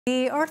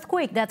The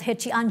earthquake that hit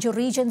Cianjur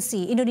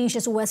Regency,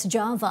 Indonesia's West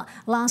Java,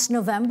 last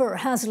November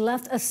has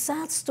left a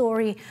sad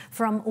story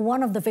from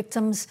one of the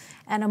victims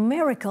and a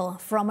miracle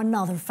from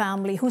another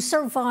family who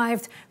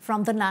survived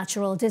from the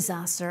natural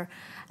disaster.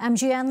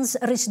 MGN's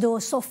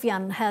Rizdo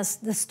Sofyan has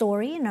the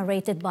story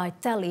narrated by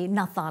Telly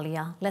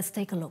Natalia. Let's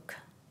take a look.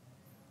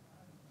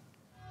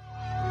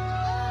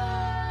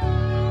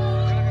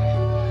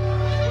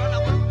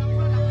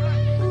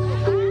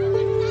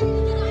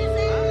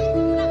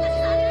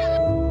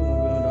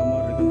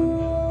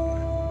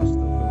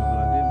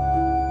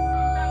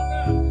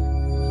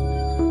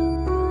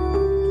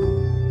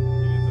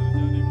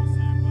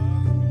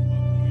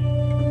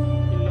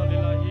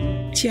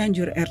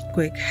 Cianjur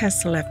earthquake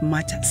has left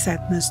much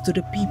sadness to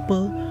the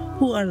people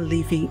who are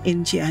living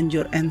in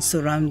Cianjur and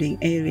surrounding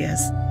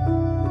areas,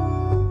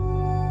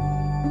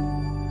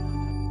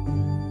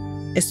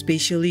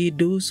 especially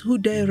those who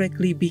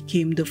directly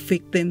became the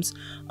victims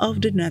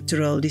of the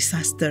natural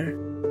disaster.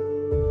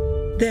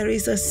 There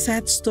is a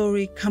sad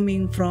story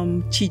coming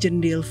from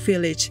Cianjur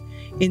village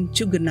in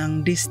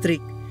Cugenang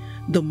district,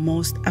 the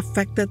most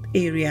affected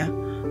area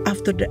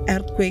after the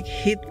earthquake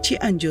hit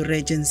Cianjur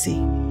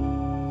Regency.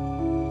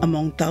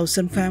 Among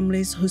 1,000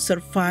 families who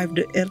survived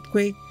the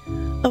earthquake,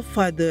 a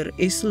father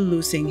is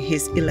losing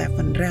his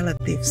 11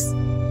 relatives.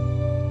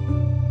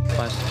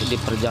 Pas di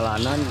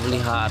perjalanan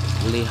lihat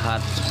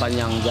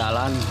sepanjang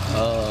jalan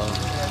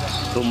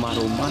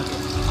rumah-rumah,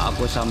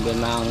 aku sampai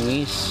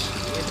nangis.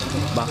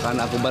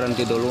 Bahkan aku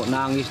berhenti dulu,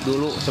 nangis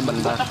dulu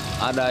sebentar.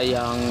 Ada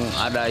yang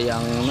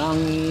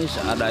nangis,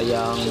 ada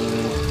yang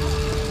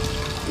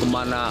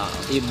kemana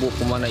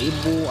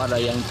ibu, ada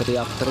yang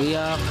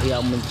teriak-teriak, yang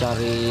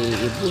mencari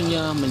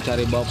ibunya,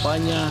 mencari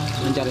bapaknya,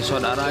 mencari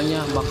saudaranya,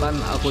 bahkan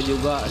aku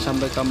juga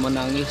sampai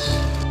menangis.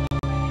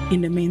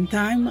 In the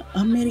meantime,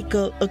 a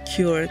miracle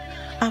occurred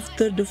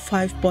after the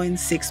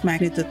 5.6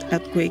 magnitude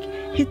earthquake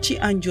hit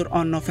Cianjur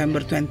on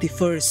November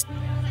 21st.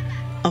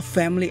 A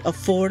family of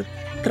 4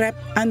 trapped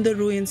under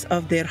ruins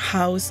of their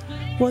house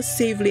was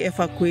safely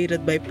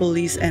evacuated by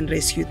police and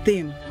rescue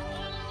team.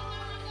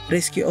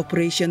 Rescue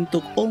operation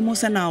took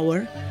almost an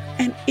hour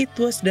and it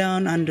was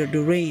down under the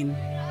rain.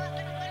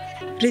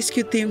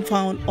 Rescue team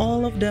found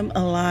all of them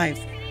alive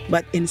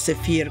but in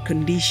severe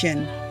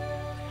condition.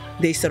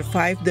 They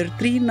survived their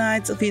 3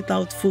 nights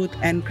without food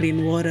and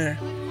clean water,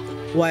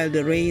 while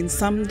the rain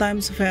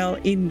sometimes fell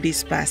in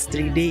these past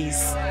 3 days.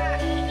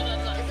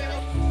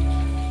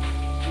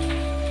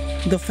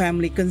 The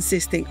family,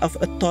 consisting of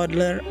a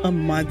toddler, a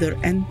mother,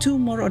 and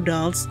 2 more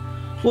adults,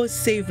 was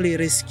safely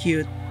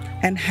rescued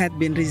and had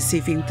been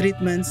receiving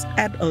treatments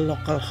at a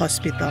local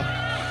hospital.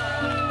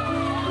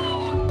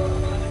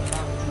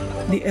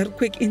 The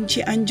earthquake in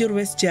Cianjur,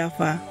 West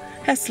Java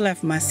has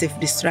left massive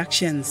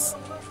destructions.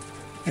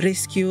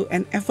 Rescue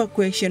and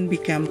evacuation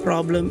became a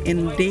problem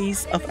in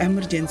days of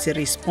emergency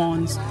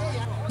response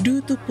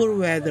due to poor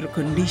weather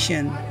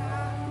conditions.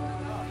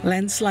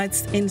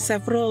 Landslides in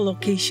several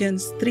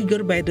locations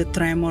triggered by the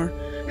tremor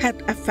had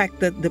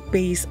affected the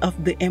pace of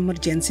the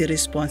emergency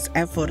response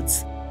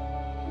efforts.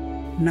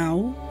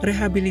 Now,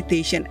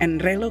 rehabilitation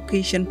and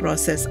relocation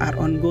process are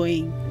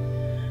ongoing,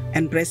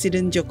 and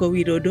President Joko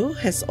Widodo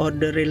has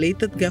ordered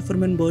related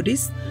government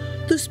bodies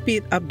to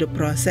speed up the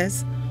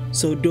process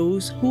so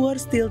those who are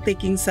still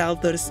taking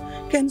shelters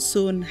can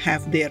soon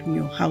have their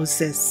new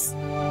houses.